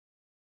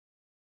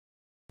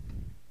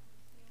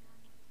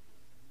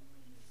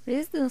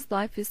Residence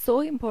life is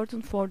so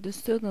important for the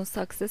student's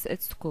success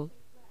at school.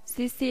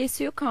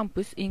 CCSU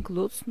campus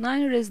includes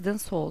 9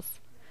 residence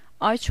halls.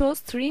 I chose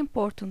 3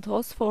 important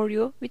halls for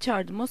you, which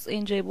are the most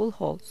enjoyable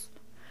halls.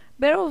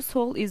 Barrows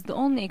Hall is the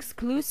only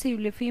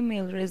exclusively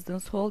female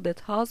residence hall that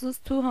houses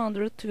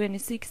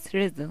 226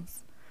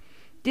 residents.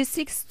 This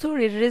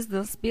 6-story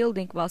residence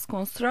building was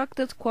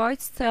constructed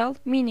quite style,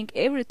 meaning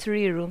every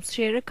 3 rooms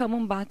share a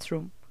common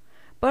bathroom.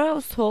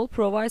 Barrows Hall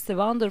provides a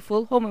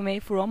wonderful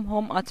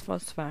home-away-from-home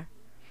atmosphere.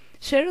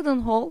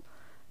 Sheridan Hall,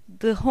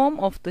 the home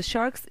of the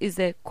Sharks, is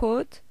a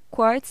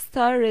quiet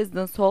style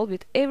residence hall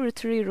with every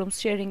 3 rooms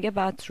sharing a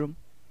bathroom.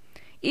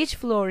 Each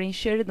floor in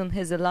Sheridan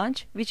has a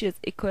lounge, which is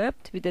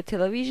equipped with a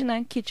television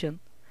and kitchen.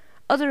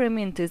 Other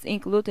amenities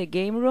include a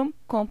game room,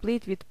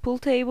 complete with pool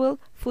table,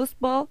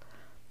 football,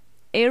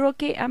 air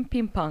hockey and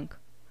ping pong.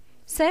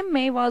 Sam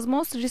May was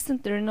most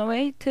recently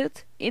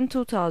renovated in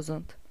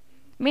 2000.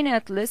 Many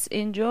athletes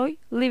enjoy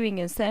living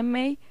in Sam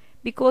May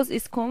because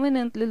it's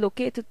conveniently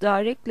located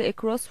directly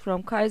across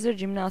from Kaiser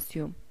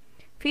Gymnasium.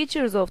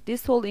 Features of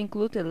this hall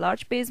include a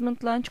large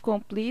basement lounge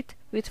complete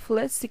with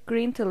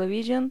flat-screen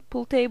television,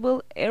 pool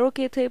table, air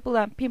hockey table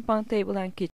and ping pong table and kitchen.